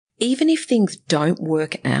even if things don't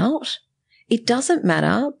work out, it doesn't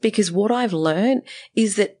matter, because what I've learned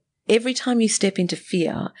is that every time you step into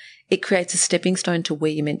fear, it creates a stepping stone to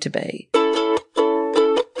where you're meant to be.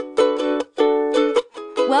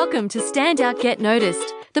 Welcome to Stand Out, Get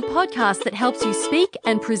Noticed, the podcast that helps you speak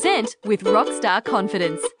and present with rockstar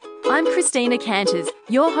confidence. I'm Christina Canters,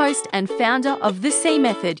 your host and founder of the C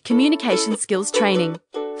Method Communication Skills Training.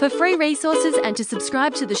 For free resources and to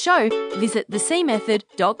subscribe to the show, visit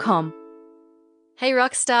thecmethod.com. Hey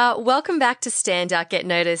Rockstar, welcome back to Stand Out, Get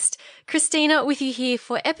Noticed. Christina with you here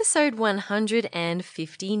for episode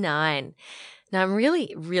 159. Now I'm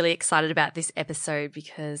really excited about this episode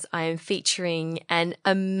because I am featuring an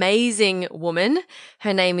amazing woman.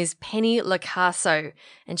 Her name is Penny Locaso,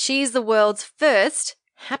 and she is the world's first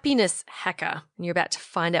happiness hacker. And you're about to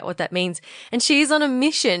find out what that means. And she is on a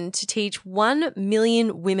mission to teach 1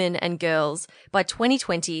 million women and girls by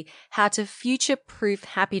 2020 how to future-proof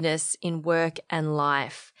happiness in work and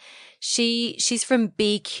life. She's from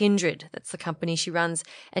Be Kindred, that's the company she runs,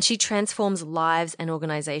 and she transforms lives and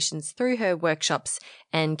organizations through her workshops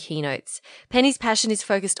and keynotes. Penny's passion is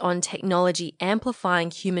focused on technology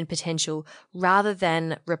amplifying human potential rather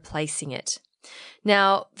than replacing it.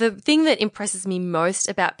 Now, the thing that impresses me most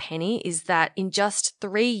about Penny is that in just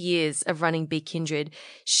 3 years of running Be Kindred,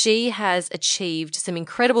 she has achieved some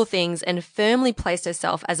incredible things and firmly placed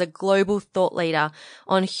herself as a global thought leader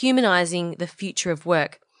on humanizing the future of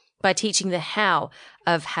work by teaching the how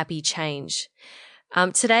of happy change.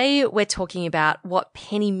 Today, we're talking about what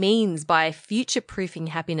Penny means by future-proofing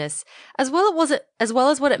happiness, as well as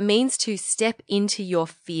what it means to step into your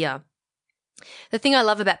fear. The thing I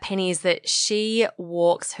love about Penny is that she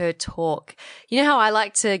walks her talk. You know how I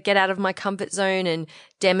like to get out of my comfort zone and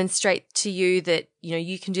demonstrate to you that,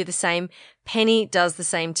 you can do the same? Penny does the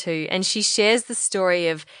same too. And she shares the story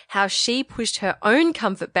of how she pushed her own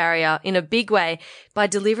comfort barrier in a big way by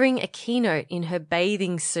delivering a keynote in her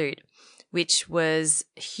bathing suit, which was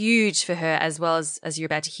huge for her, as well as you're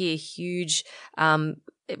about to hear,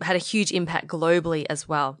 it had a huge impact globally as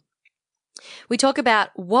well. We talk about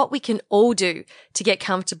what we can all do to get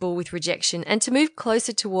comfortable with rejection and to move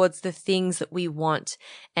closer towards the things that we want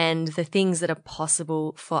and the things that are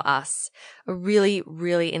possible for us. A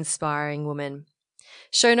really inspiring woman.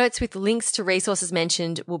 Show notes with links to resources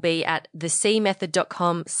mentioned will be at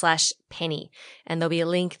thecmethod.com/penny. And there'll be a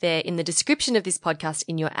link there in the description of this podcast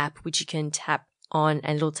in your app, which you can tap on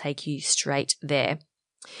and it'll take you straight there.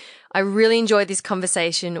 I really enjoyed this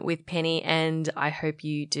conversation with Penny and I hope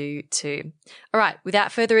you do too. All right,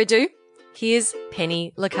 without further ado, here's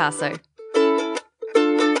Penny Locaso.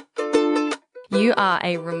 You are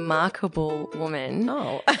a remarkable woman.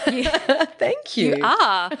 Oh, thank you. You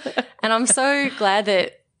are. And I'm so glad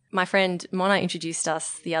that my friend Mona introduced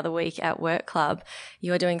us the other week at Work Club.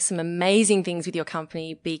 You are doing some amazing things with your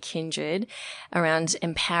company, Be Kindred, around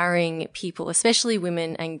empowering people, especially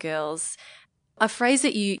women and girls. A phrase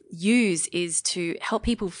that you use is to help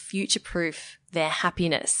people future-proof their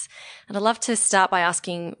happiness. And I'd love to start by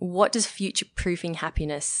asking, what does future-proofing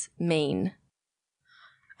happiness mean?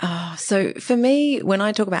 Oh, so for me, when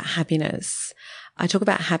I talk about happiness, I talk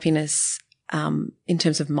about happiness in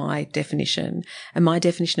terms of my definition. And my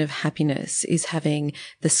definition of happiness is having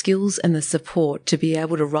the skills and the support to be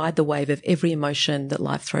able to ride the wave of every emotion that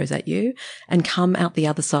life throws at you and come out the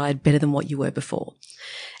other side better than what you were before.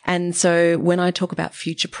 And so when I talk about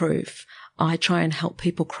future proof, I try and help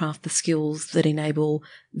people craft the skills that enable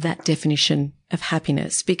that definition of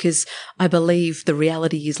happiness, because I believe the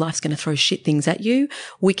reality is life's going to throw shit things at you.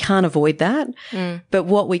 We can't avoid that. But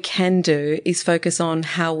what we can do is focus on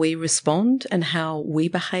how we respond and how we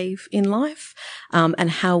behave in life, and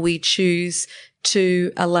how we choose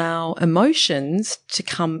to allow emotions to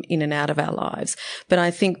come in and out of our lives. But I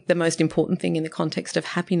think the most important thing in the context of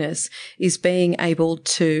happiness is being able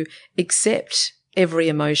to accept every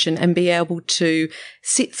emotion and be able to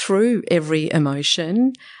sit through every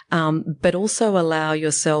emotion, but also allow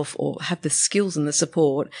yourself or have the skills and the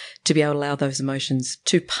support to be able to allow those emotions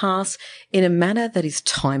to pass in a manner that is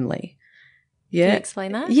timely. Yeah. Can you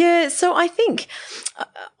explain that? Yeah. So I think,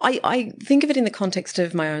 I think of it in the context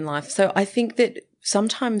of my own life. So I think that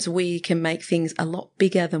sometimes we can make things a lot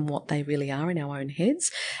bigger than what they really are in our own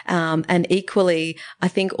heads. And equally, I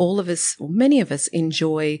think all of us, or many of us,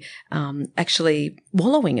 enjoy actually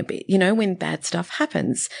wallowing a bit. You know, when bad stuff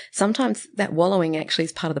happens, sometimes that wallowing actually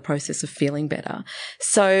is part of the process of feeling better.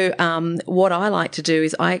 So what I like to do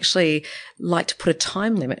is I actually like to put a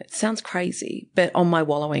time limit. It sounds crazy, but on my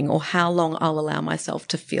wallowing, or how long I'll allow myself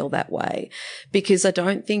to feel that way, because I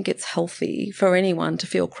don't think it's healthy for anyone to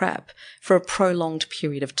feel crap for a prolonged prolonged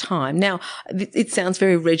period of time. Now, it sounds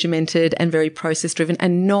very regimented and very process driven,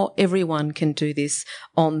 and not everyone can do this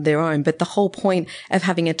on their own. But the whole point of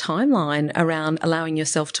having a timeline around allowing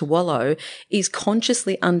yourself to wallow is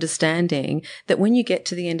consciously understanding that when you get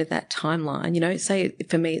to the end of that timeline, say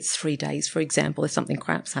for me it's 3 days, for example, if something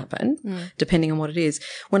crap's happened, depending on what it is.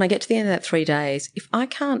 When I get to the end of that 3 days, if I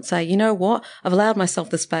can't say, you know what, I've allowed myself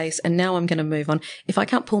the space and now I'm going to move on. If I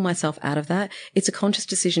can't pull myself out of that, it's a conscious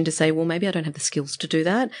decision to say, well, maybe I don't have the skills to do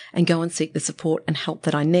that, and go and seek the support and help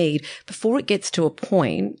that I need before it gets to a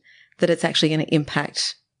point that it's actually going to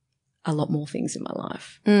impact a lot more things in my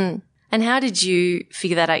life. And how did you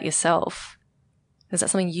figure that out yourself? Was that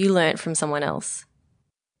something you learnt from someone else?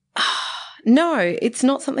 No, it's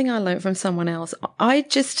not something I learnt from someone else. I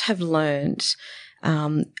just have learnt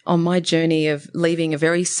on my journey of leaving a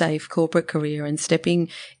very safe corporate career and stepping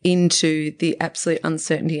into the absolute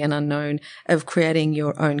uncertainty and unknown of creating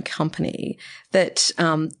your own company, that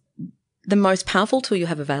the most powerful tool you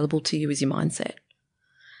have available to you is your mindset.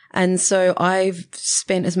 And so I've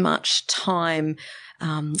spent as much time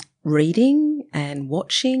reading and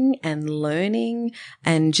watching and learning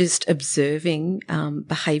and just observing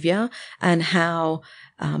behavior and how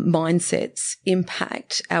mindsets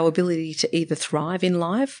impact our ability to either thrive in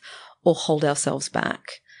life or hold ourselves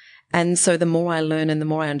back. And so the more I learn and the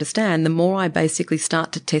more I understand, the more I basically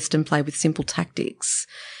start to test and play with simple tactics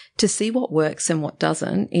to see what works and what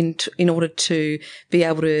doesn't in order to be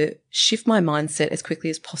able to shift my mindset as quickly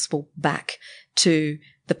as possible back to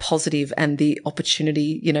the positive and the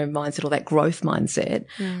opportunity, mindset, or that growth mindset,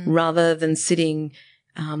 rather than sitting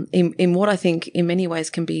in what I think in many ways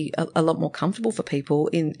can be a lot more comfortable for people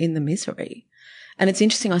in the misery. And it's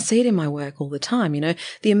interesting, I see it in my work all the time,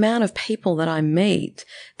 the amount of people that I meet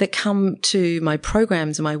that come to my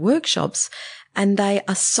programs and my workshops, and they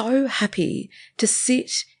are so happy to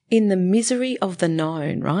sit in the misery of the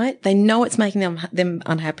known, right? They know it's making them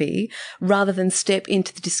unhappy, rather than step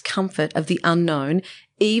into the discomfort of the unknown,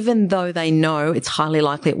 even though they know it's highly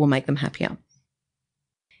likely it will make them happier.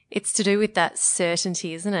 It's to do with that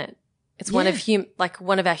certainty, isn't it? It's one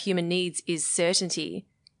of our human needs is certainty,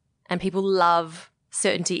 and people love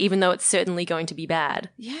certainty, even though it's certainly going to be bad.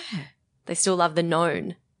 Yeah. They still love the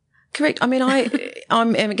known. Correct. I mean,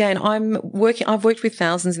 I've worked with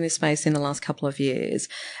thousands in this space in the last couple of years.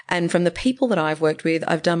 And from the people that I've worked with,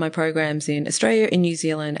 I've done my programs in Australia, in New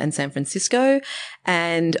Zealand and San Francisco.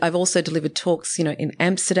 And I've also delivered talks, in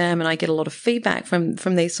Amsterdam, and I get a lot of feedback from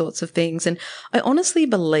these sorts of things. And I honestly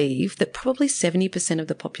believe that probably 70% of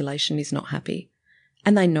the population is not happy,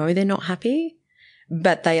 and they know they're not happy,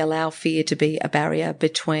 but they allow fear to be a barrier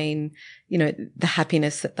between, the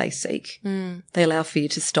happiness that they seek. They allow fear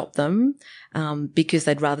to stop them because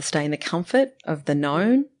they'd rather stay in the comfort of the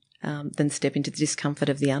known than step into the discomfort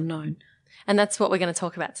of the unknown. And that's what we're going to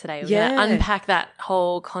talk about today. We're going to unpack that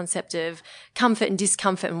whole concept of comfort and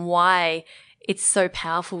discomfort and why it's so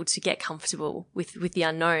powerful to get comfortable with the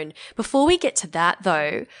unknown. Before we get to that,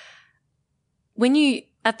 though, when you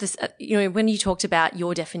talked about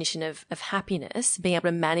your definition of happiness, being able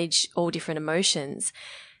to manage all different emotions,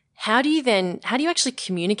 how do you actually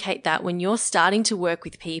communicate that when you're starting to work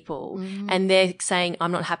with people and they're saying,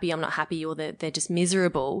 I'm not happy, or they're just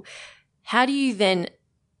miserable? How do you then,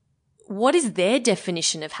 what is their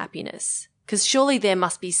definition of happiness? Because surely there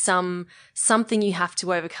must be something you have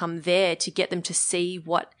to overcome there to get them to see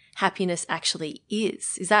what happiness actually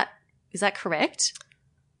is. Is that correct?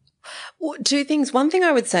 Well, two things. One thing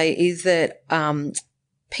I would say is that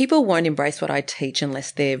people won't embrace what I teach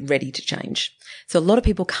unless they're ready to change. So a lot of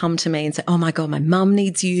people come to me and say, oh my God, my mum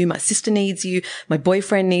needs you, my sister needs you, my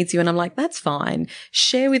boyfriend needs you. And I'm like, that's fine.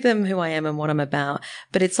 Share with them who I am and what I'm about.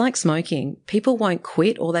 But it's like smoking. People won't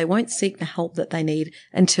quit, or they won't seek the help that they need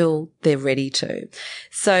until they're ready to.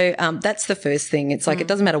 So that's the first thing. It's like, it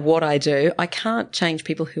doesn't matter what I do. I can't change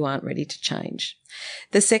people who aren't ready to change.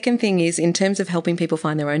 The second thing is, in terms of helping people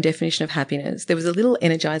find their own definition of happiness, there was a little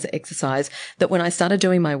energizer exercise that when I started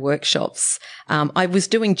doing my workshops, I was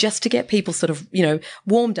doing just to get people sort of,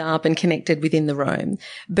 warmed up and connected within the room.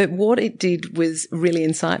 But what it did was really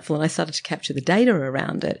insightful, and I started to capture the data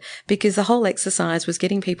around it, because the whole exercise was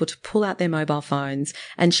getting people to pull out their mobile phones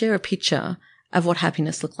and share a picture of what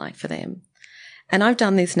happiness looked like for them. And I've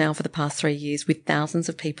done this now for the past 3 years with thousands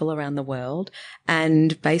of people around the world.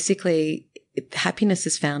 And basically, happiness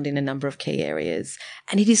is found in a number of key areas,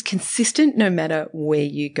 and it is consistent no matter where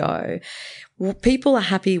you go. People are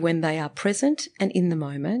happy when they are present and in the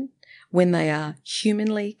moment, when they are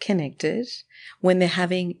humanly connected, when they're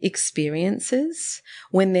having experiences,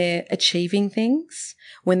 when they're achieving things,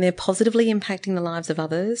 when they're positively impacting the lives of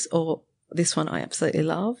others, or this one I absolutely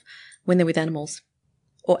love, when they're with animals.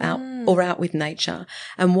 or out with nature.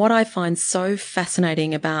 And what I find so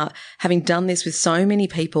fascinating about having done this with so many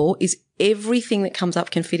people is everything that comes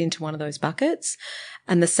up can fit into one of those buckets.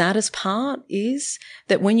 And the saddest part is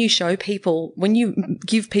that when you show people, when you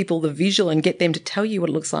give people the visual and get them to tell you what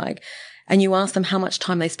it looks like, and you ask them how much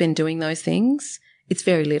time they spend doing those things, it's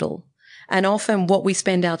very little. And often what we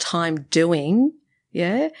spend our time doing,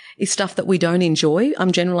 is stuff that we don't enjoy.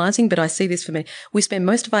 I'm generalizing, but I see this for me. We spend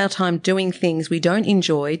most of our time doing things we don't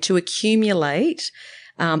enjoy to accumulate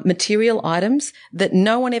material items that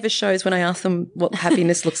no one ever shows when I ask them what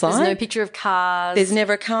happiness looks like. There's no picture of cars. There's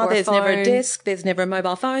never a car. There's never a desk. There's never a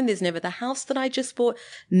mobile phone. There's never the house that I just bought.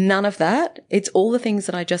 None of that. It's all the things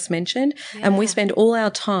that I just mentioned. Yeah. And we spend all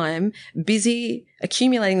our time busy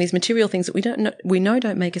accumulating these material things that we know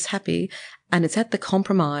don't make us happy. And it's at the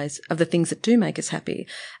compromise of the things that do make us happy.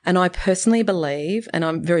 And I personally believe, and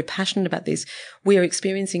I'm very passionate about this, we are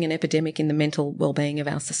experiencing an epidemic in the mental well-being of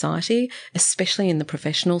our society, especially in the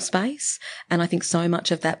professional space. And I think so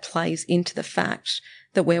much of that plays into the fact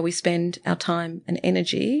that where we spend our time and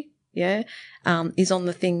energy, is on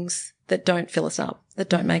the things that don't fill us up, that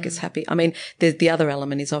don't make us happy. I mean, the other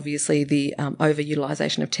element is obviously the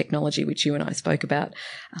overutilization of technology, which you and I spoke about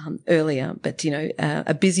earlier. But,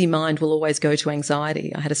 a busy mind will always go to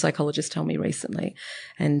anxiety. I had a psychologist tell me recently,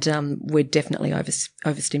 and we're definitely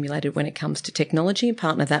overstimulated when it comes to technology, and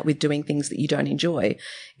partner that with doing things that you don't enjoy.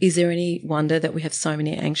 Is there any wonder that we have so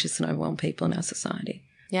many anxious and overwhelmed people in our society?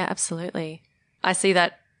 Yeah, absolutely. I see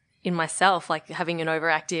that in myself, like having an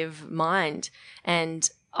overactive mind, and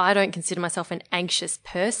I don't consider myself an anxious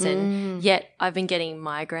person, yet I've been getting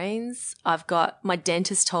migraines. My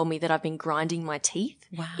dentist told me that I've been grinding my teeth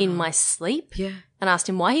in my sleep. Yeah. And I asked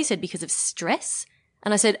him why. He said, because of stress.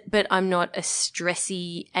 And I said, but I'm not a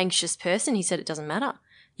stressy, anxious person. He said, it doesn't matter.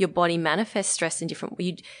 Your body manifests stress in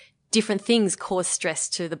different things cause stress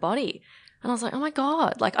to the body. And I was like, oh my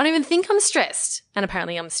God, like I don't even think I'm stressed. And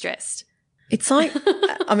apparently I'm stressed. It's like,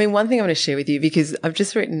 I mean, one thing I'm going to share with you, because I've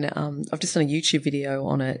just done a YouTube video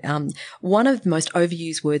on it. One of the most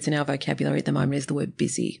overused words in our vocabulary at the moment is the word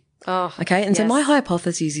busy. Oh, okay. And so my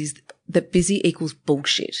hypothesis is that busy equals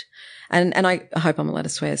bullshit. And I hope I'm allowed to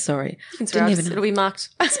swear. Sorry. You can swear. It'll be marked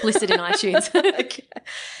explicit in iTunes. Okay.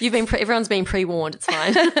 Everyone's been pre-warned. It's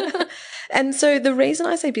fine. And so the reason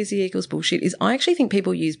I say busy equals bullshit is I actually think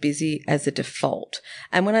people use busy as a default.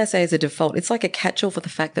 And when I say as a default, it's like a catch-all for the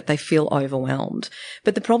fact that they feel overwhelmed.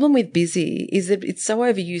 But the problem with busy is that it's so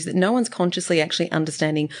overused that no one's consciously actually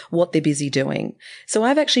understanding what they're busy doing. So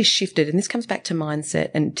I've actually shifted, and this comes back to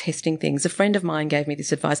mindset and testing things. A friend of mine gave me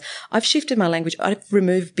this advice. I've shifted my language. I've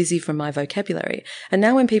removed busy from my vocabulary. And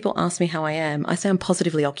now when people ask me how I am, I say I'm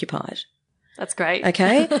positively occupied. That's great.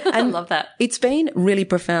 Okay. And I love that. It's been really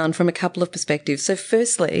profound from a couple of perspectives. So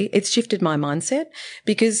firstly, it's shifted my mindset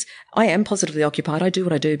because I am positively occupied. I do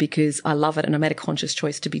what I do because I love it and I made a conscious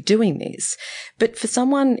choice to be doing this. But for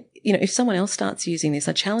someone, if someone else starts using this,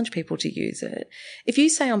 I challenge people to use it. If you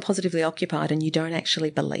say I'm positively occupied and you don't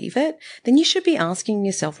actually believe it, then you should be asking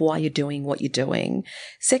yourself why you're doing what you're doing.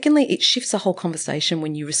 Secondly, it shifts the whole conversation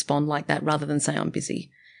when you respond like that rather than say I'm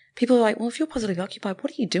busy. People are like, well, if you're positively occupied,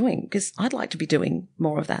 what are you doing? Because I'd like to be doing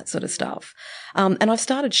more of that sort of stuff. And I've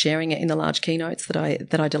started sharing it in the large keynotes that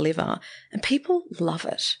I deliver, and people love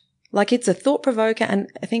it. Like it's a thought provoker. And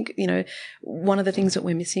I think, one of the things that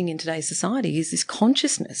we're missing in today's society is this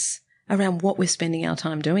consciousness around what we're spending our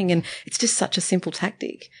time doing. And it's just such a simple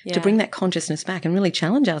tactic to bring that consciousness back and really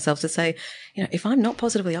challenge ourselves to say, if I'm not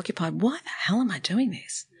positively occupied, why the hell am I doing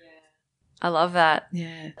this? I love that.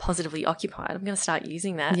 Yeah. Positively occupied. I'm going to start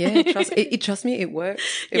using that. Yeah. Trust me, it works.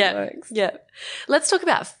 It works. Yeah. Let's talk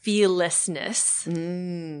about fearlessness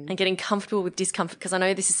and getting comfortable with discomfort, because I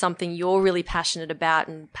know this is something you're really passionate about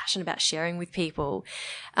and passionate about sharing with people.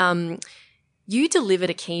 You delivered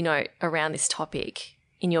a keynote around this topic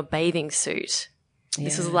in your bathing suit. Yeah.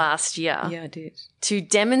 This was last year. Yeah, I did. To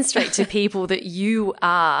demonstrate to people that you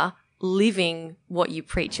are living what you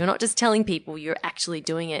preach. You're not just telling people, you're actually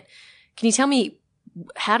doing it. Can you tell me,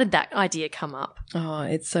 how did that idea come up? Oh,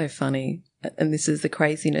 it's so funny. And this is the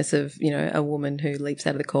craziness of, a woman who leaps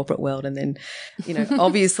out of the corporate world and then,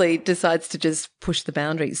 obviously decides to just push the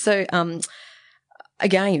boundaries. So,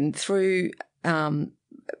 again, through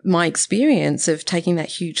my experience of taking that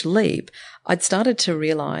huge leap, I'd started to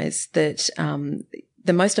realize that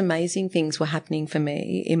the most amazing things were happening for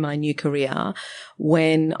me in my new career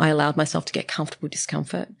when I allowed myself to get comfortable with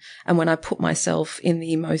discomfort and when I put myself in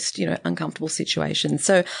the most, uncomfortable situations.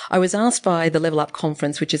 So I was asked by the Level Up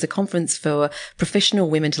Conference, which is a conference for professional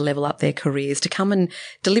women to level up their careers, to come and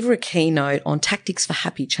deliver a keynote on tactics for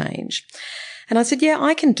happy change. And I said, yeah,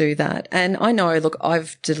 I can do that. And I know, look,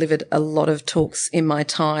 I've delivered a lot of talks in my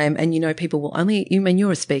time, and, people will only,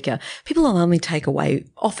 you're a speaker, people will only take away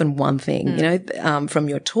often one thing, from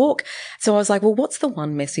your talk. So I was like, well, what's the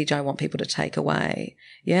one message I want people to take away?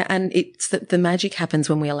 Yeah. And it's that the magic happens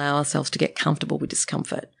when we allow ourselves to get comfortable with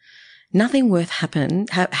discomfort. Nothing worth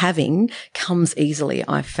having comes easily,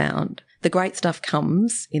 I've found. The great stuff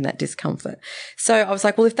comes in that discomfort. So I was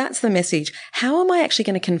like, well, if that's the message, how am I actually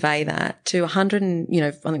going to convey that to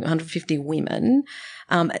 150 women,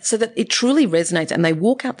 so that it truly resonates and they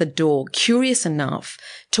walk out the door curious enough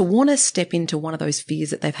to want to step into one of those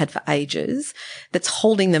fears that they've had for ages that's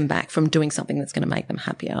holding them back from doing something that's going to make them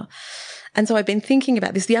happier. And so I've been thinking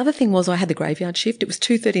about this. The other thing was I had the graveyard shift. It was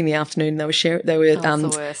 2:30 in the afternoon. They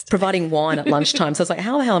were providing wine at lunchtime. So I was like,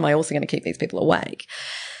 how the hell am I also going to keep these people awake?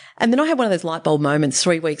 And then I had one of those light bulb moments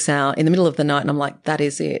 3 weeks out in the middle of the night, and I'm like, that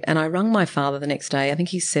is it. And I rang my father the next day. I think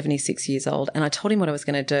he's 76 years old. And I told him what I was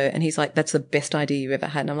going to do. And he's like, that's the best idea you ever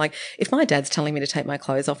had. And I'm like, if my dad's telling me to take my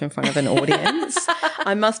clothes off in front of an audience,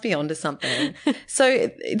 I must be onto something.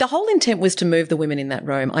 So the whole intent was to move the women in that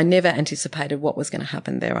room. I never anticipated what was going to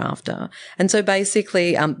happen thereafter. And so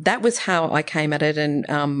basically, that was how I came at it. And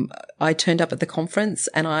I turned up at the conference,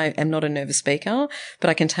 and I am not a nervous speaker,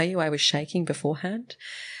 but I can tell you I was shaking beforehand.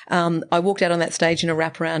 I walked out on that stage in a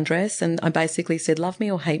wraparound dress, and I basically said, love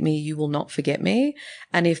me or hate me, you will not forget me.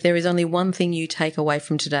 And if there is only one thing you take away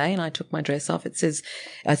from today, and I took my dress off,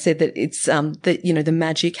 I said that it's, the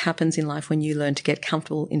magic happens in life when you learn to get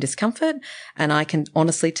comfortable in discomfort. And I can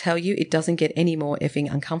honestly tell you it doesn't get any more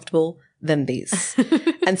effing uncomfortable than this.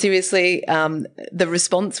 And seriously, the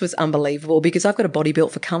response was unbelievable, because I've got a body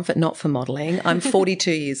built for comfort, not for modeling. I'm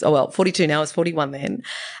 42 now, I was 41 then.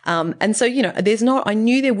 And so, I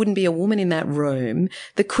knew there wouldn't be a woman in that room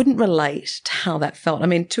that couldn't relate to how that felt. I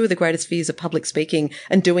mean, two of the greatest fears are public speaking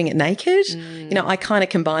and doing it naked. I kind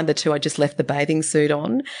of combined the two. I just left the bathing suit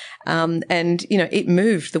on. And it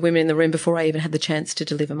moved the women in the room before I even had the chance to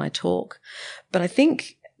deliver my talk. But I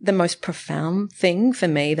think the most profound thing for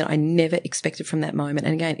me that I never expected from that moment,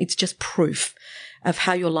 and again, it's just proof of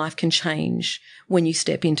how your life can change when you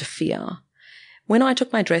step into fear. When I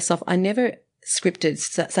took my dress off, I never scripted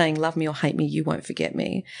saying, love me or hate me, you won't forget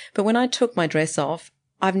me. But when I took my dress off,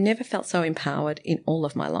 I've never felt so empowered in all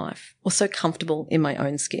of my life, or so comfortable in my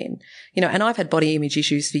own skin. And I've had body image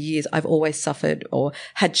issues for years. I've always suffered or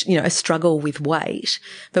had, a struggle with weight.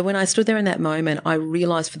 But when I stood there in that moment, I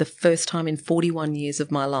realized for the first time in 41 years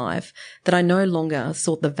of my life that I no longer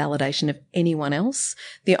sought the validation of anyone else.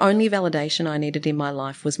 The only validation I needed in my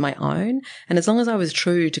life was my own. And as long as I was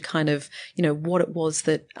true to kind of, what it was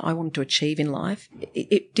that I wanted to achieve in life,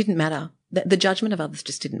 it didn't matter. The judgment of others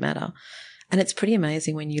just didn't matter. And it's pretty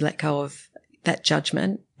amazing when you let go of that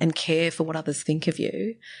judgment and care for what others think of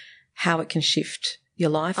you, how it can shift your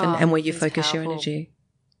life and where you focus powerful. Your energy.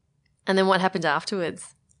 And then what happened afterwards?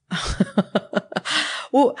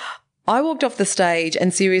 Well, I walked off the stage,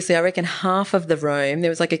 and seriously, I reckon half of the room, there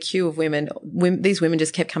was like a queue of women. These women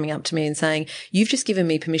just kept coming up to me and saying, you've just given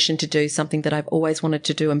me permission to do something that I've always wanted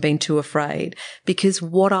to do and been too afraid, because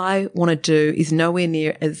what I want to do is nowhere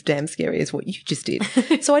near as damn scary as what you just did.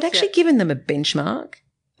 So I'd actually given them a benchmark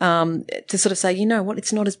to sort of say, you know what,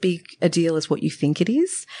 it's not as big a deal as what you think it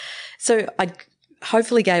is. So I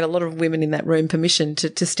hopefully gave a lot of women in that room permission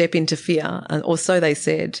to step into fear, or so they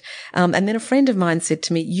said. And then a friend of mine said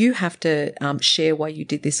to me, you have to share why you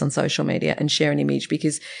did this on social media and share an image,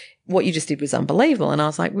 because what you just did was unbelievable. And I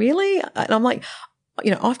was like, really? And I'm like,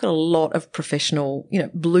 I've got a lot of professional,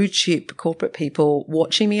 blue chip corporate people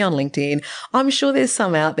watching me on LinkedIn. I'm sure there's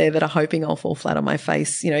some out there that are hoping I'll fall flat on my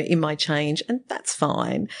face, in my change, and that's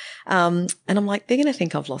fine. And I'm like, they're going to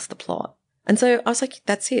think I've lost the plot. And so I was like,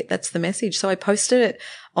 that's it. That's the message. So I posted it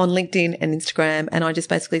on LinkedIn and Instagram, and I just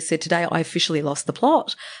basically said, today I officially lost the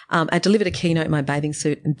plot. I delivered a keynote in my bathing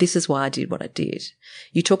suit, and this is why I did what I did.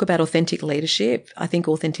 You talk about authentic leadership. I think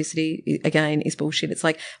authenticity, again, is bullshit. It's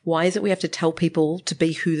like, why is it we have to tell people to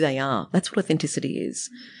be who they are? That's what authenticity is.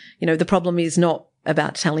 The problem is not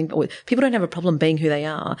about telling people don't have a problem being who they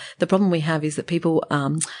are. The problem we have is that people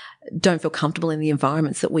don't feel comfortable in the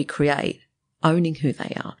environments that we create, owning who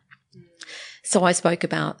they are. So I spoke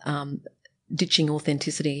about ditching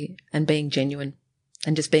authenticity and being genuine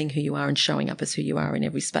and just being who you are and showing up as who you are in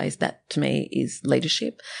every space. That to me is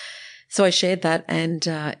leadership. So I shared that, and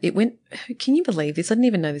it went can you believe this? I didn't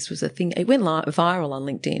even know this was a thing. It went viral on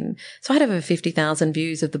LinkedIn. So I had over 50,000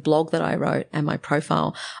 views of the blog that I wrote and my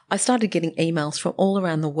profile. I started getting emails from all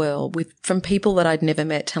around the world from people that I'd never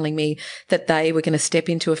met telling me that they were going to step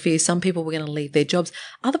into a fear. Some people were going to leave their jobs.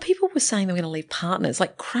 Other people were saying they were going to leave partners,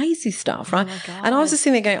 like crazy stuff, right? Oh my God. And I was just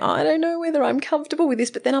sitting there going, I don't know whether I'm comfortable with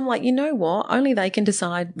this. But then I'm like, you know what? Only they can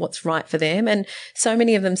decide what's right for them. And so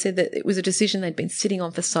many of them said that it was a decision they'd been sitting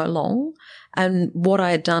on for so long. And what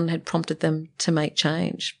I had done had prompted them to make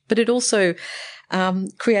change. But it also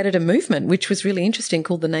created a movement, which was really interesting,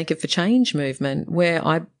 called the Naked for Change movement, where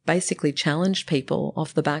I basically challenged people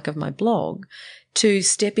off the back of my blog to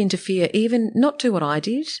step into fear, even not do what I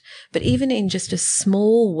did, but even in just a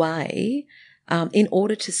small way, in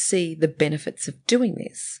order to see the benefits of doing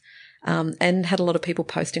this. And had a lot of people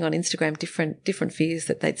posting on Instagram different fears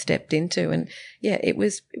that they'd stepped into. And yeah, it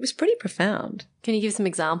was pretty profound. Can you give some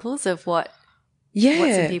examples of what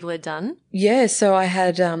some people had done? Yeah. So I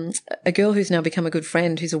had a girl who's now become a good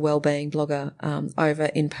friend, who's a wellbeing blogger over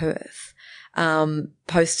in Perth,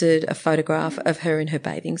 posted a photograph of her in her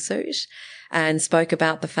bathing suit and spoke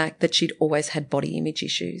about the fact that she'd always had body image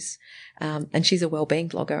issues. And she's a wellbeing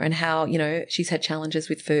blogger, and how, she's had challenges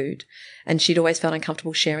with food, and she'd always felt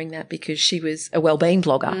uncomfortable sharing that because she was a wellbeing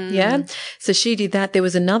blogger. Mm. Yeah. So she did that. There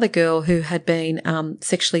was another girl who had been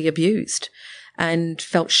sexually abused and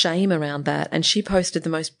felt shame around that. And she posted the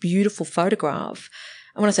most beautiful photograph.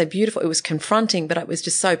 I want to say beautiful. It was confronting, but it was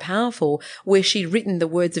just so powerful, where she'd written the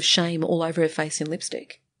words of shame all over her face in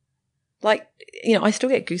lipstick. Like, I still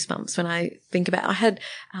get goosebumps when I think about it. I had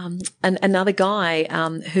another guy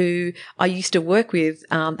who I used to work with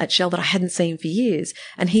at Shell that I hadn't seen for years.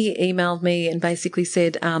 And he emailed me and basically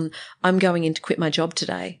said, I'm going in to quit my job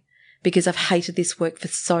today because I've hated this work for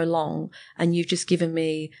so long, and you've just given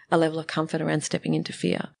me a level of comfort around stepping into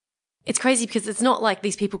fear. It's crazy because it's not like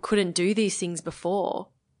these people couldn't do these things before.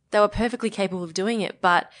 They were perfectly capable of doing it,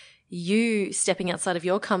 but you stepping outside of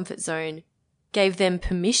your comfort zone gave them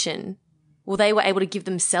permission. Well, they were able to give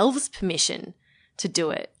themselves permission to do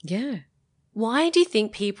it. Yeah. Why do you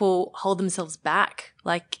think people hold themselves back?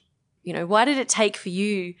 Like, why did it take for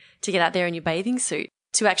you to get out there in your bathing suit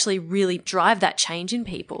to actually really drive that change in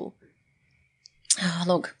people? Oh,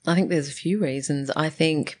 look, I think there's a few reasons. I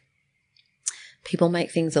think people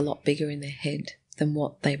make things a lot bigger in their head than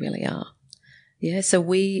what they really are. Yeah, so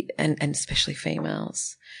we, and especially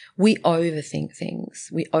females, we overthink things,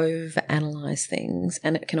 we overanalyze things,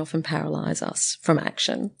 and it can often paralyze us from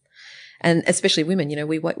action. And especially women,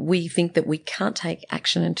 we think that we can't take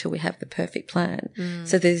action until we have the perfect plan. Mm.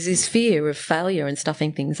 So there's this fear of failure and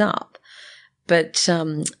stuffing things up. But,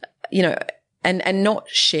 and not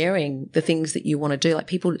sharing the things that you want to do. Like,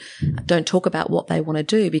 people don't talk about what they want to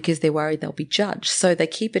do because they're worried they'll be judged. So they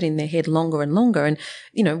keep it in their head longer and longer. And,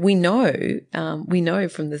 we know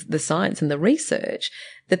from the science and the research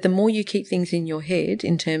that the more you keep things in your head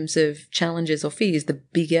in terms of challenges or fears, the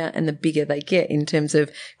bigger and the bigger they get in terms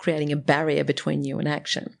of creating a barrier between you and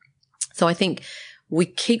action. So I think we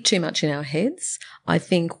keep too much in our heads. I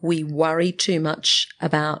think we worry too much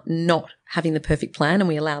about not having the perfect plan, and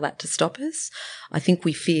we allow that to stop us. I think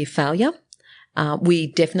we fear failure. We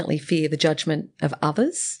definitely fear the judgment of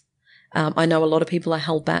others. I know a lot of people are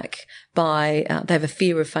held back by, they have a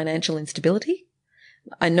fear of financial instability.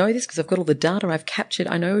 I know this because I've got all the data I've captured.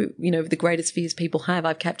 I know, the greatest fears people have.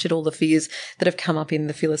 I've captured all the fears that have come up in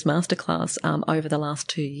the Fearless Masterclass over the last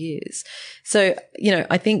 2 years. So,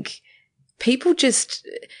 I think people just,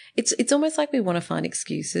 it's almost like we want to find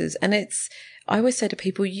excuses, and I always say to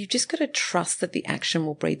people, you just got to trust that the action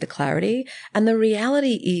will breed the clarity. And the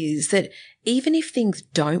reality is that even if things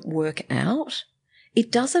don't work out,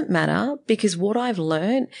 it doesn't matter, because what I've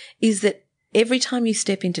learned is that every time you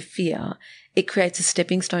step into fear, it creates a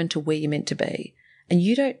stepping stone to where you're meant to be. And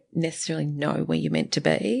you don't necessarily know where you're meant to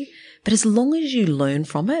be, but as long as you learn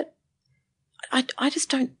from it, I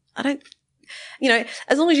don't,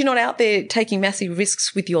 as long as you're not out there taking massive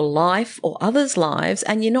risks with your life or others' lives,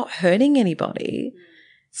 and you're not hurting anybody,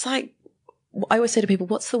 it's like, I always say to people,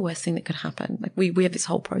 what's the worst thing that could happen? Like, we have this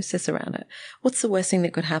whole process around it. What's the worst thing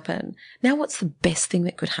that could happen? Now, what's the best thing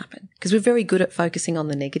that could happen? Because we're very good at focusing on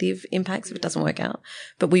the negative impacts if it doesn't work out,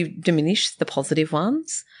 but we diminish the positive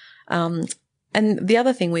ones. And the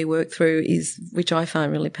other thing we work through is, which I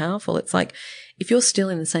find really powerful, it's like, if you're still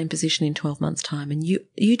in the same position in 12 months' time and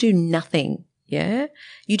you do nothing, yeah,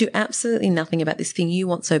 you do absolutely nothing about this thing you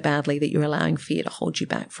want so badly that you're allowing fear to hold you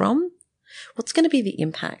back from, what's going to be the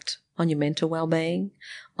impact on your mental well-being,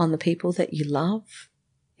 on the people that you love?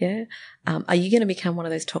 Yeah. Are you going to become one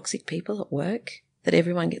of those toxic people at work that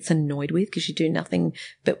everyone gets annoyed with because you do nothing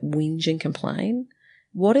but whinge and complain?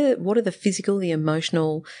 What are the physical, the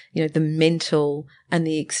emotional, the mental and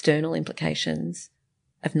the external implications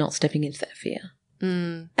of not stepping into that fear?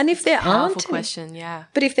 And if there aren't any, question, yeah.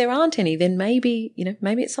 But if there aren't any, then maybe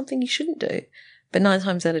it's something you shouldn't do. But 9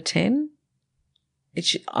 times out of 10,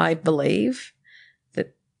 I believe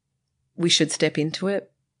that we should step into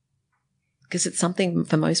it because it's something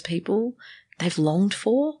for most people they've longed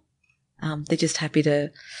for. They're just happy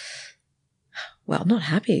to, well, not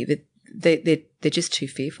happy, but they're just too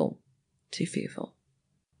fearful.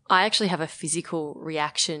 I actually have a physical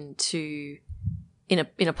reaction to,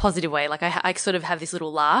 in a positive way. Like I sort of have this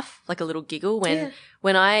little laugh, like a little giggle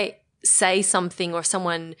when I say something or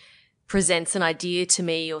someone presents an idea to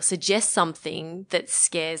me or suggests something that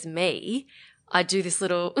scares me. I do this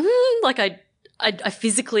little, like I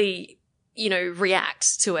physically,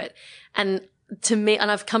 react to it. And to me, and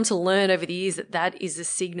I've come to learn over the years that is a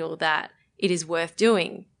signal that it is worth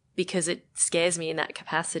doing because it scares me in that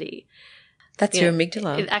capacity. That's your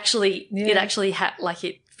amygdala. It actually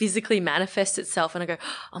it physically manifests itself and I go,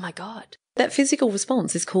 oh my God. That physical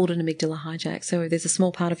response is called an amygdala hijack. So there's a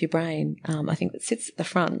small part of your brain, I think, that sits at the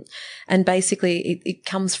front. And basically it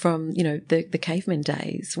comes from, the caveman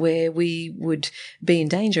days where we would be in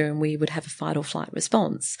danger and we would have a fight or flight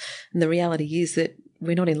response. And the reality is that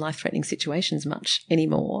we're not in life-threatening situations much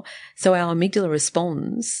anymore. So our amygdala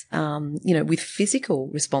responds, with physical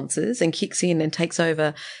responses and kicks in and takes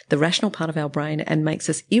over the rational part of our brain and makes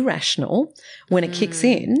us irrational when it kicks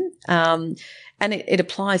in. And it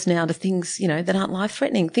applies now to things, that aren't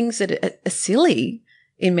life-threatening, things that are silly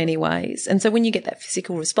in many ways. And so when you get that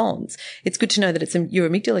physical response, it's good to know that it's your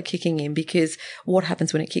amygdala kicking in, because what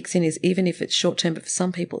happens when it kicks in is, even if it's short-term, but for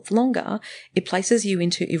some people it's longer, it places you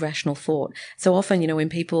into irrational thought. So often, when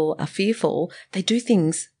people are fearful, they do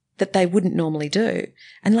things that they wouldn't normally do.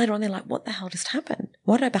 And later on they're like, what the hell just happened?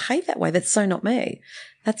 Why did I behave that way? That's so not me.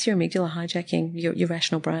 That's your amygdala hijacking your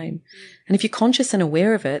rational brain. And if you're conscious and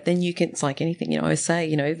aware of it, then you can, it's like anything, I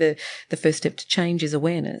say, the first step to change is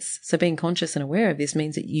awareness. So being conscious and aware of this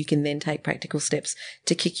means that you can then take practical steps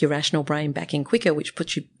to kick your rational brain back in quicker, which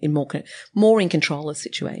puts you in more in control of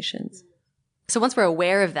situations. So once we're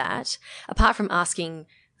aware of that, apart from asking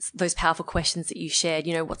those powerful questions that you shared,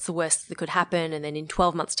 what's the worst that could happen? And then in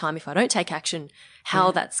 12 months' time, if I don't take action,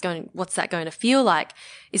 what's that going to feel like?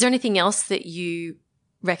 Is there anything else that you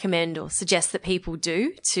recommend or suggest that people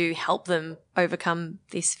do to help them overcome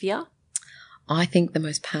this fear? I think the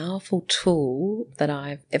most powerful tool that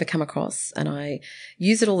I've ever come across, and I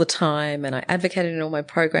use it all the time and I advocate it in all my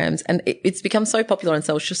programs, and it's become so popular on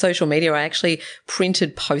social media, I actually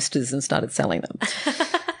printed posters and started selling them.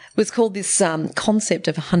 It was called this concept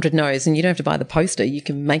of 100 no's, and you don't have to buy the poster. You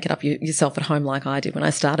can make it up yourself at home like I did when I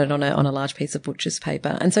started on a large piece of butcher's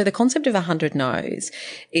paper. And so the concept of 100 no's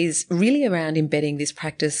is really around embedding this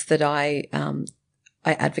practice that I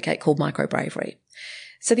advocate called micro-bravery.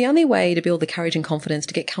 So the only way to build the courage and confidence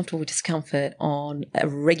to get comfortable with discomfort on a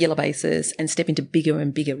regular basis and step into bigger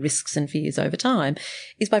and bigger risks and fears over time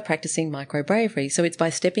is by practicing micro-bravery. So it's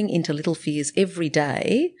by stepping into little fears every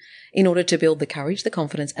day in order to build the courage, the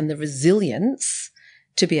confidence and the resilience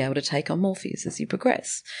to be able to take on more fears as you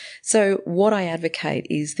progress. So what I advocate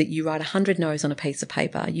is that you write 100 no's on a piece of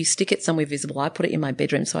paper. You stick it somewhere visible. I put it in my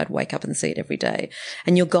bedroom so I'd wake up and see it every day.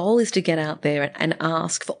 And your goal is to get out there and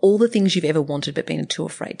ask for all the things you've ever wanted but been too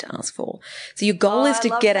afraid to ask for. So your goal is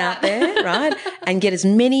to get out there, right, and get as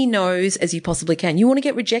many no's as you possibly can. You want to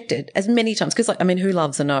get rejected as many times because, who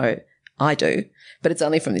loves a no? I do, but it's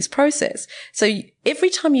only from this process. So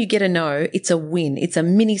every time you get a no, it's a win. It's a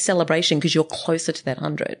mini celebration because you're closer to that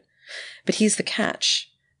 100. But here's the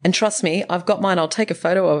catch. And trust me, I've got mine. I'll take a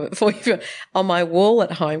photo of it for you on my wall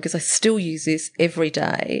at home because I still use this every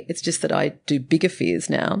day. It's just that I do bigger fears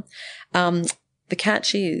now. The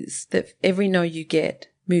catch is that every no you get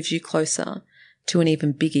moves you closer to an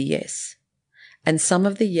even bigger yes. And some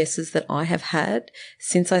of the yeses that I have had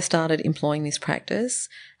since I started employing this practice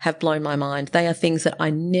have blown my mind. They are things that I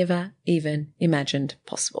never even imagined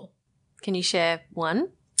possible. Can you share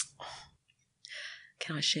one?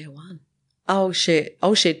 Can I share one? I'll share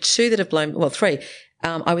two that have blown, well, three.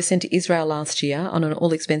 I was sent to Israel last year on an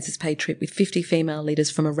all-expenses-paid trip with 50 female leaders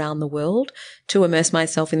from around the world to immerse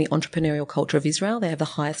myself in the entrepreneurial culture of Israel. They have the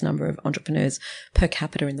highest number of entrepreneurs per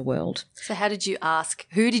capita in the world. So how did you ask?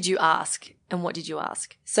 Who did you ask? And what did you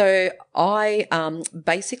ask? So I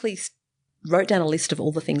basically wrote down a list of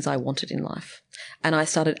all the things I wanted in life. And I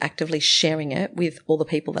started actively sharing it with all the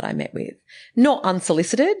people that I met with. Not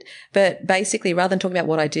unsolicited, but basically rather than talking about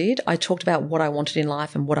what I did, I talked about what I wanted in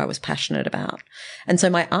life and what I was passionate about. And so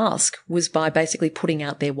my ask was by basically putting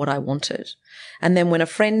out there what I wanted. And then when a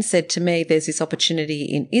friend said to me, there's this opportunity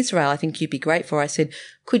in Israel I think you'd be great for, I said,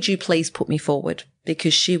 could you please put me forward?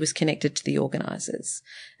 Because she was connected to the organisers.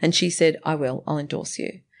 And she said, I will, I'll endorse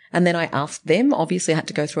you. And then I asked them, obviously I had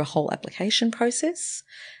to go through a whole application process,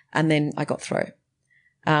 and then I got through.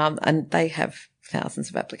 And they have thousands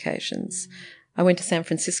of applications. I went to San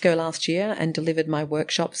Francisco last year and delivered my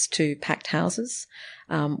workshops to packed houses,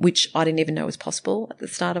 which I didn't even know was possible at the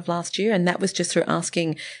start of last year. And that was just through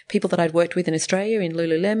asking people that I'd worked with in Australia, in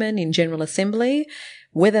Lululemon, in General Assembly,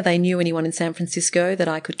 whether they knew anyone in San Francisco that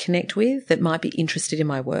I could connect with that might be interested in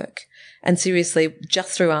my work. And seriously,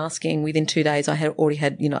 just through asking, within 2 days, I had already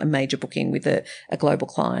had, a major booking with a global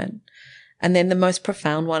client. And then the most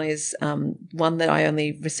profound one is one that I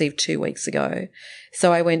only received 2 weeks ago.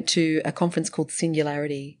 So I went to a conference called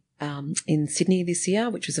Singularity in Sydney this year,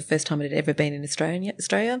 which was the first time it had ever been in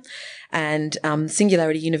Australia. And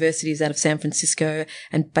Singularity University is out of San Francisco,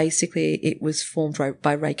 and basically it was formed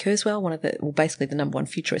by Ray Kurzweil, basically the number one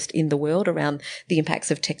futurist in the world around the impacts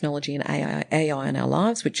of technology and AI on our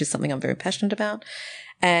lives, which is something I'm very passionate about.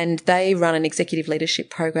 And they run an executive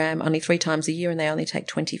leadership program only 3 times a year, and they only take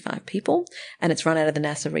 25 people, and it's run out of the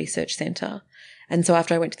NASA Research Centre. And so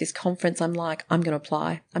after I went to this conference, I'm like, I'm going to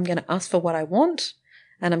apply. I'm going to ask for what I want,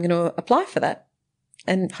 and I'm going to apply for that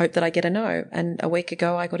and hope that I get a no. And a week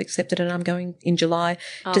ago I got accepted, and I'm going in July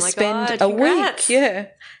to spend a week,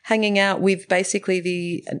 hanging out with basically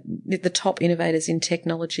the top innovators in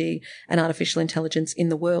technology and artificial intelligence in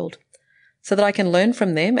the world, so that I can learn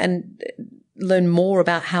from them and learn more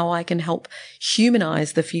about how I can help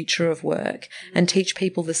humanize the future of work and teach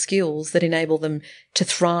people the skills that enable them to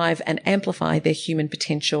thrive and amplify their human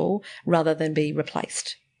potential rather than be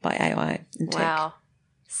replaced by AI and tech. Wow.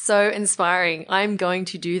 So inspiring. I'm going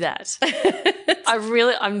to do that.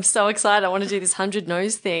 I'm so excited. I want to do this 100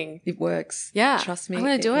 no's thing. It works. Yeah. Trust me. I'm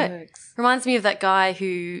going to do it. Works. Reminds me of that guy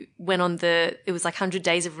who went on it was like 100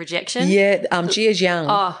 Days of Rejection. Yeah. Jia Jiang.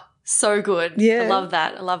 Oh, so good. Yeah. I love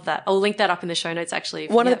that. I'll link that up in the show notes actually.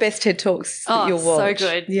 One of the best TED Talks that you'll watch. So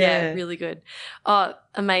good. Yeah, really good. Oh,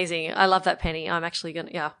 amazing. I love that, Penny. I'm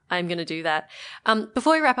going to do that.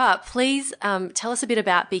 Before we wrap up, please tell us a bit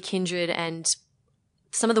about Be Kindred and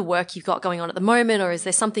some of the work you've got going on at the moment, or is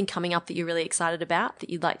there something coming up that you're really excited about that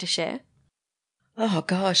you'd like to share? Oh,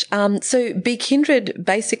 gosh. So Be Kindred,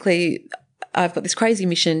 basically, I've got this crazy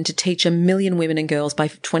mission to teach 1 million women and girls by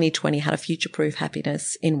 2020 how to future-proof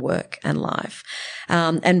happiness in work and life.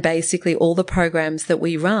 And basically all the programs that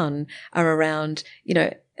we run are around,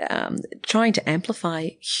 trying to amplify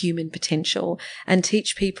human potential and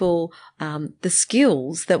teach people the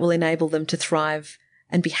skills that will enable them to thrive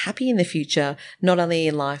and be happy in the future, not only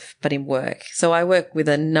in life, but in work. So I work with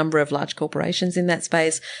a number of large corporations in that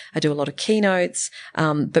space. I do a lot of keynotes,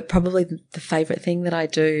 but probably the favorite thing that I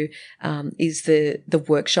do is the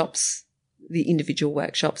workshops, the individual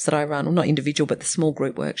workshops that I run, or not individual, but the small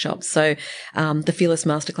group workshops. So the Fearless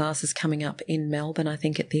Masterclass is coming up in Melbourne, I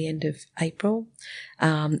think at the end of April.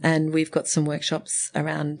 And we've got some workshops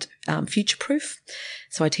around future-proof.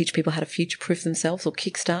 So I teach people how to future-proof themselves or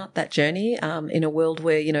kickstart that journey in a world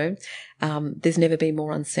where, there's never been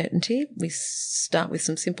more uncertainty. We start with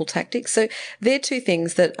some simple tactics. So they're 2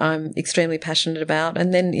 things that I'm extremely passionate about.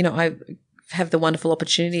 And then, I have the wonderful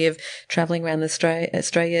opportunity of traveling around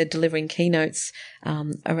Australia delivering keynotes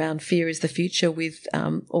around fear is the future with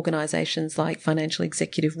organisations like Financial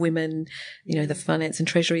Executive Women, the Finance and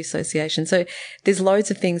Treasury Association. So there's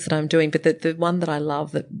loads of things that I'm doing, but the one that I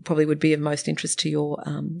love that probably would be of most interest to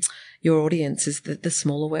your audience is the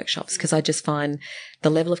smaller workshops, because I just find the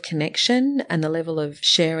level of connection and the level of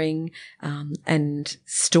sharing and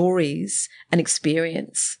stories and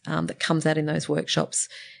experience that comes out in those workshops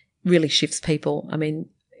really shifts people. I mean,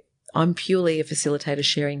 I'm purely a facilitator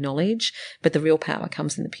sharing knowledge, but the real power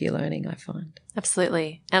comes in the peer learning, I find.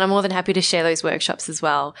 Absolutely. And I'm more than happy to share those workshops as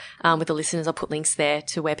well with the listeners. I'll put links there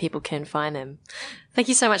to where people can find them. Thank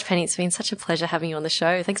you so much, Penny. It's been such a pleasure having you on the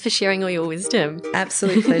show. Thanks for sharing all your wisdom.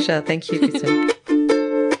 Absolute pleasure. Thank you, Kristen.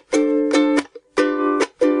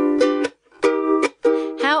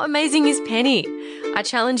 How amazing is Penny? I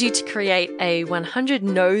challenge you to create a 100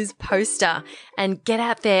 no's poster and get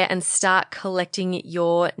out there and start collecting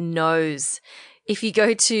your no's. if you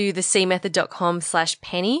go to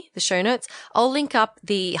thecmethod.com/penny, the show notes, I'll link up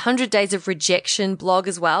the 100 Days of Rejection blog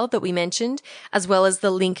as well that we mentioned, as well as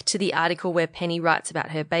the link to the article where Penny writes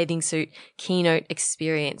about her bathing suit keynote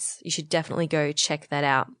experience. You should definitely go check that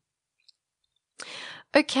out.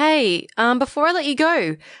 Okay, before I let you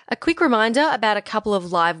go, a quick reminder about a couple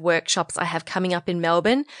of live workshops I have coming up in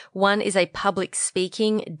Melbourne. One is a public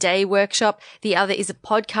speaking day workshop. The other is a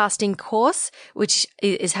podcasting course, which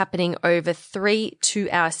is happening over 3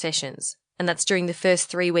 2-hour sessions. And that's during the first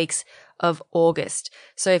 3 weeks of August.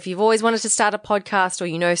 So if you've always wanted to start a podcast or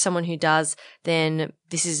you know someone who does, then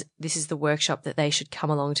this is the workshop that they should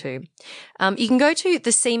come along to. You can go to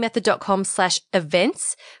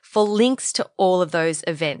thecmethod.com/events for links to all of those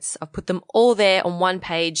events. I've put them all there on one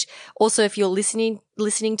page. Also, if you're listening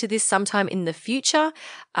to this sometime in the future,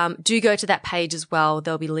 do go to that page as well.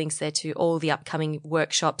 There'll be links there to all the upcoming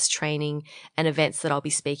workshops, training, and events that I'll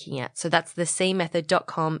be speaking at. So that's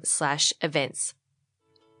thecmethod.com/events.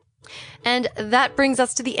 And that brings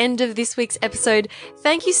us to the end of this week's episode.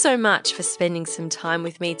 Thank you so much for spending some time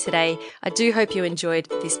with me today. I do hope you enjoyed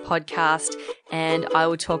this podcast, and I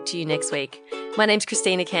will talk to you next week. My name's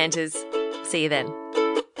Christina Canters. See you then.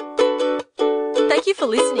 Thank you for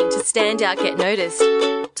listening to Stand Out, Get Noticed.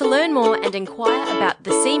 To learn more and inquire about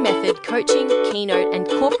the C Method coaching, keynote, and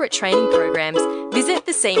corporate training programs, visit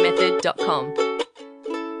thecmethod.com.